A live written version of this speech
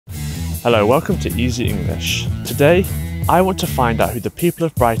Hello, welcome to Easy English. Today, I want to find out who the people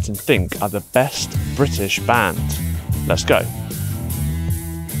of Brighton think are the best British band. Let's go.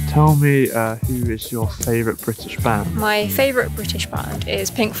 Tell me who is your favourite British band? My favourite British band is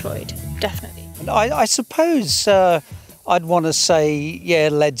Pink Floyd, definitely. I suppose I'd want to say, yeah,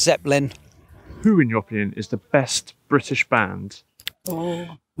 Led Zeppelin. Who, in your opinion, is the best British band?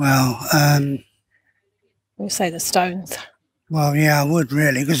 Oh, Well, we'll say the Stones. well, yeah, I would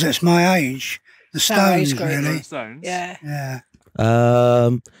really, because it's my age. The Our age Stones, group. really. Stones? Yeah. Yeah.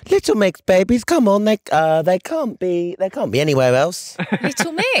 Little Mix babies, come on, they can't be anywhere else.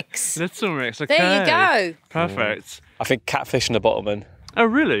 Little Mix. Little Mix, okay. There you go. Perfect. I think Catfish and the Bottlemen. Oh,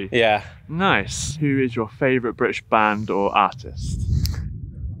 really? Yeah. Nice. Who is your favourite British band or artist?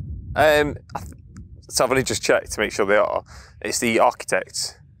 So I've only just checked to make sure they are. It's the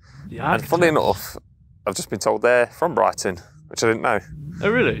Architects. And funnily enough, I've just been told they're from Brighton, which I didn't know. Oh,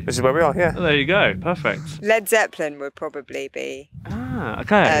 really? Which is where we are, yeah. Oh, there you go. Perfect. Led Zeppelin would probably be. Ah,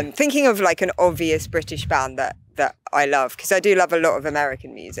 okay. Thinking of like an obvious British band that I love, because I do love a lot of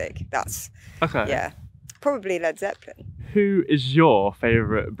American music. That's, Okay. yeah, probably Led Zeppelin. Who is your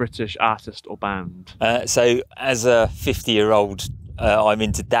favourite British artist or band? So as a 50-year-old, I'm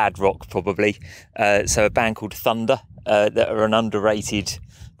into dad rock probably. So a band called Thunder, that are an underrated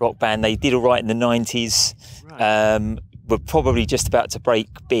rock band. They did all right in the 90s. Right. Were probably just about to break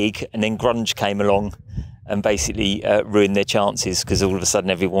big, and then grunge came along and basically ruined their chances, because all of a sudden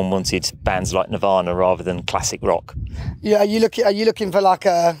everyone wanted bands like Nirvana rather than classic rock. Yeah, are you looking for like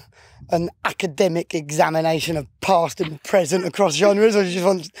an academic examination of past and present across genres, or do you just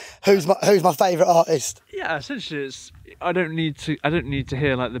want who's my favourite artist? Yeah, essentially, I don't need to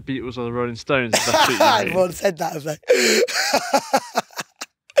hear like the Beatles or the Rolling Stones. If that's what you mean. Everyone said that, have they?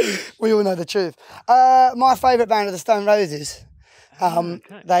 We all know the truth. My favourite band are the Stone Roses. Okay.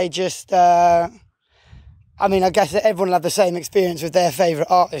 They just, I mean, I guess that everyone will have the same experience with their favourite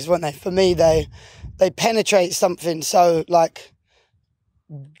artist, won't they? For me, they penetrate something so like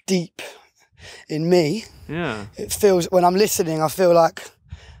deep in me. Yeah. It feels, when I'm listening, I feel like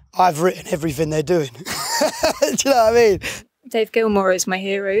I've written everything they're doing. Do you know what I mean? Dave Gilmour is my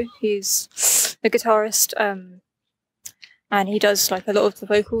hero. He's a guitarist, and he does like a lot of the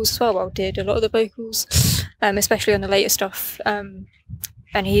vocals as well. Well, did a lot of the vocals, especially on the later stuff. And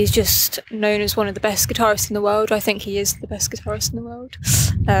he's just known as one of the best guitarists in the world. I think he is the best guitarist in the world.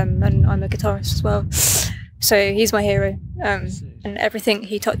 And I'm a guitarist as well. So he's my hero. And everything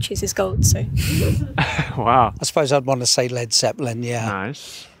he touches is gold. So. Wow. I suppose I'd want to say Led Zeppelin, yeah.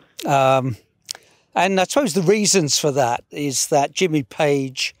 Nice. And I suppose the reasons for that is that Jimmy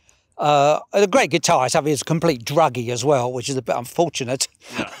Page, a great guitarist, I mean, he's a complete druggie as well, which is a bit unfortunate,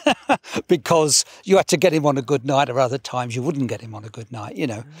 because you had to get him on a good night, or other times you wouldn't get him on a good night, you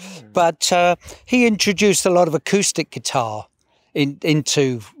know. But he introduced a lot of acoustic guitar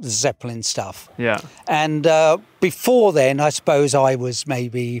into the Zeppelin stuff. Yeah. And before then, I suppose I was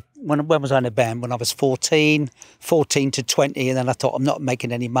maybe, when was I in a band? When I was 14 to 20, and then I thought, I'm not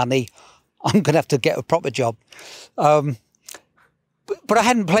making any money. I'm going to have to get a proper job. But I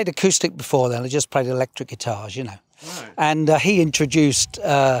hadn't played acoustic before then. I just played electric guitars, you know. Right. And he introduced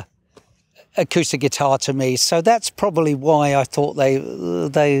acoustic guitar to me. So that's probably why I thought they were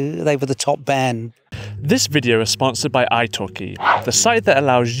the top band. This video is sponsored by italki, the site that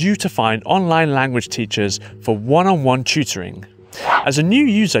allows you to find online language teachers for one-on-one tutoring. As a new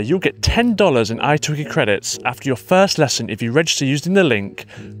user, you'll get $10 in italki credits after your first lesson if you register using the link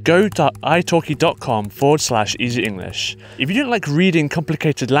go.italki.com/easyenglish. If you don't like reading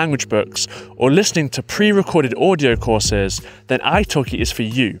complicated language books or listening to pre-recorded audio courses, then italki is for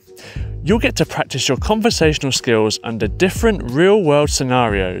you. You'll get to practice your conversational skills under different real-world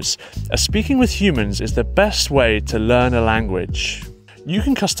scenarios, as speaking with humans is the best way to learn a language. You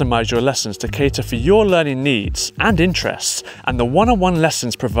can customize your lessons to cater for your learning needs and interests, and the one-on-one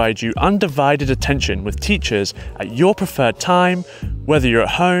lessons provide you undivided attention with teachers at your preferred time, whether you're at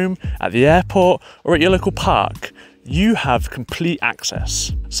home, at the airport, or at your local park. You have complete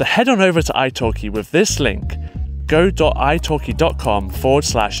access. So head on over to italki with this link,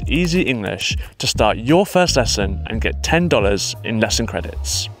 go.italki.com/easyenglish to start your first lesson and get $10 in lesson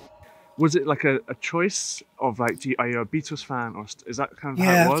credits. Was it like a choice of like, are you a Beatles fan, or is that kind of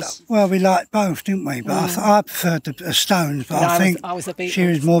how it was? Well, we liked both, didn't we? But I preferred the Stones, but No, I think I was a Beatles she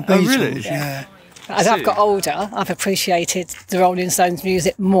was more Beatles, really? yeah. As I've got older, I've appreciated the Rolling Stones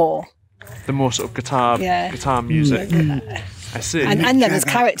music more. The more sort of guitar music. I see. And them as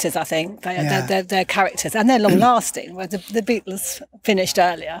characters, I think. They're characters, and they're long-lasting, whereas the Beatles finished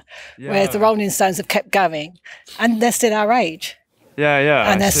earlier, whereas the Rolling Stones have kept going, and they're still our age.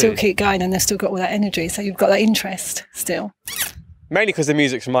 Yeah. And I they still see. keep going, and they've still got all that energy. So you've got that interest still. Mainly because the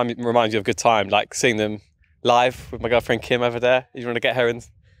music reminds you of a good time, like seeing them live with my girlfriend Kim over there. You want to get her in?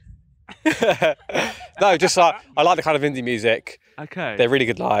 No, just I like the kind of indie music. Okay. They're really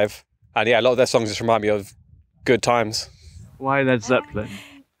good live. And yeah, a lot of their songs just remind me of good times. Why Led Zeppelin?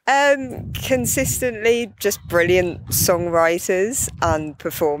 Consistently just brilliant songwriters and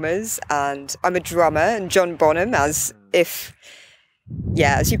performers, and I'm a drummer, and John Bonham, as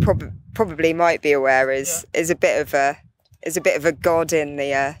you probably might be aware, is a bit of a god in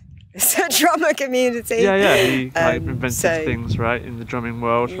the drummer community. He invented things, right, in the drumming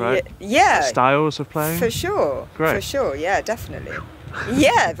world, right? Yeah. Styles of playing. For sure. Great. For sure. Yeah, definitely.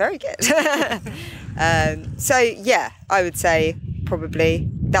 Yeah, very good. So yeah, I would say probably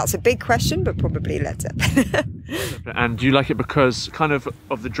that's a big question, but probably Led Zeppelin. And do you like it because kind of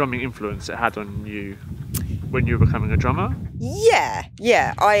the drumming influence it had on you when you were becoming a drummer? Yeah.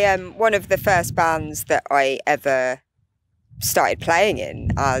 I am one of the first bands that I ever started playing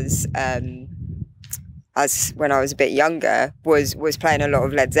in as when I was a bit younger was playing a lot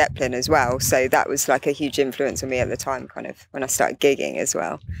of Led Zeppelin as well. So that was like a huge influence on me at the time, kind of when I started gigging as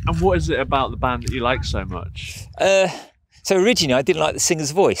well. And what is it about the band that you like so much? So originally I didn't like the singer's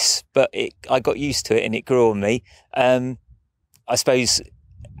voice, but I got used to it and it grew on me. I suppose,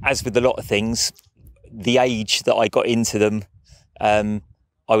 as with a lot of things, the age that I got into them, I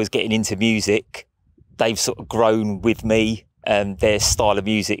was getting into music. They've sort of grown with me. Their style of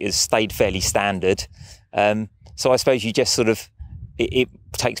music has stayed fairly standard. So I suppose you just sort of, it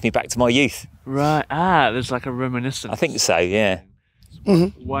takes me back to my youth. Right. There's like a reminiscence. I think so, yeah.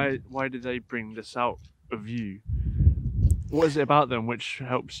 Mm-hmm. Why did they bring this out of you? What is it about them which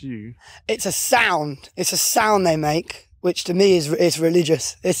helps you? It's a sound. It's a sound they make, which to me is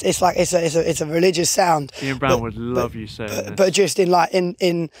religious. It's a religious sound. Ian Brown would love you saying this. But just in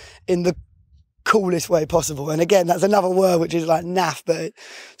the coolest way possible. And again, that's another word which is like naff, but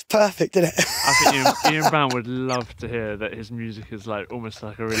it's perfect, isn't it? I think Ian Brown would love to hear that his music is like almost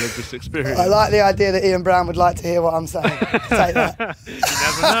like a religious experience. I like the idea that Ian Brown would like to hear what I'm saying. Take that. You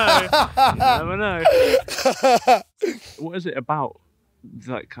never know. What is it about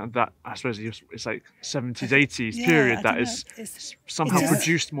like kind of that? I suppose it's like 70s, 80s period that is somehow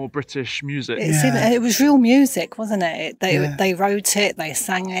produced more British music. It was real music, wasn't it? They wrote it, they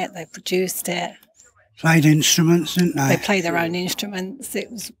sang it, they produced it. Played instruments, didn't they? They play their own instruments.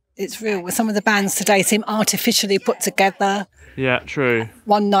 It's real. Some of the bands today seem artificially put together. Yeah, true.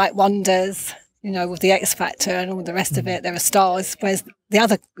 One night wonders, with the X Factor and all the rest of it. There are stars, whereas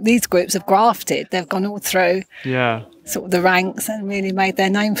these groups have grafted. They've gone all through sort of the ranks and really made their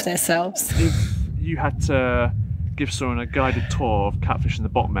name for themselves. If you had to give someone a guided tour of Catfish and the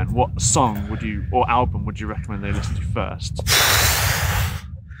Bottom, what song or album would you recommend they listen to first?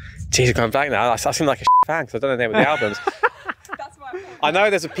 Jeez, I'm going back now. I seem like a fan because I don't know the name of the albums. I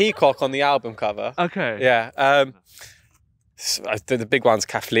know there's a peacock on the album cover. Okay. Yeah. The big one's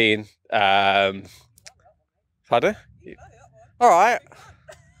Kathleen. Pardon? All right.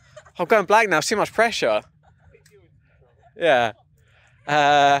 I'm going blank now. Too much pressure. Yeah.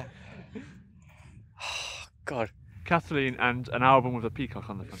 Oh, God. Kathleen and an album with a peacock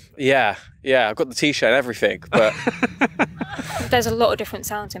on the front. Yeah. I've got the T-shirt and everything, but There's a lot of different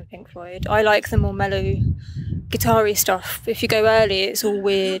sounds in Pink Floyd. I like the more mellow, guitar-y stuff. If you go early, it's all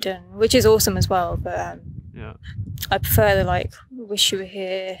weird, which is awesome as well. But I prefer the like "Wish You Were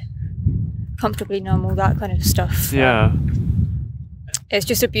Here," "Comfortably Numb," all that kind of stuff. Yeah. It's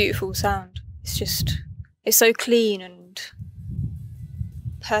just a beautiful sound. It's so clean and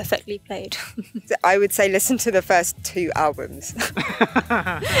perfectly played. I would say listen to the first 2 albums,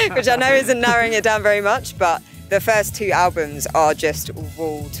 which I know isn't narrowing it down very much, but the first 2 albums are just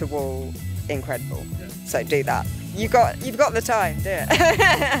wall to wall incredible. So do that. You've got the time, do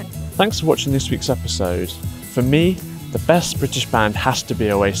it. Thanks for watching this week's episode. For me, the best British band has to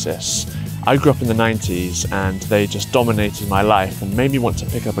be Oasis. I grew up in the 90s and they just dominated my life and made me want to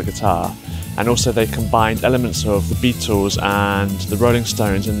pick up a guitar. And also they combined elements of the Beatles and the Rolling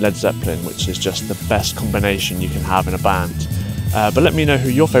Stones and Led Zeppelin, which is just the best combination you can have in a band. But let me know who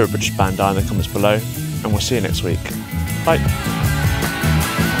your favourite British band are in the comments below, and we'll see you next week. Bye.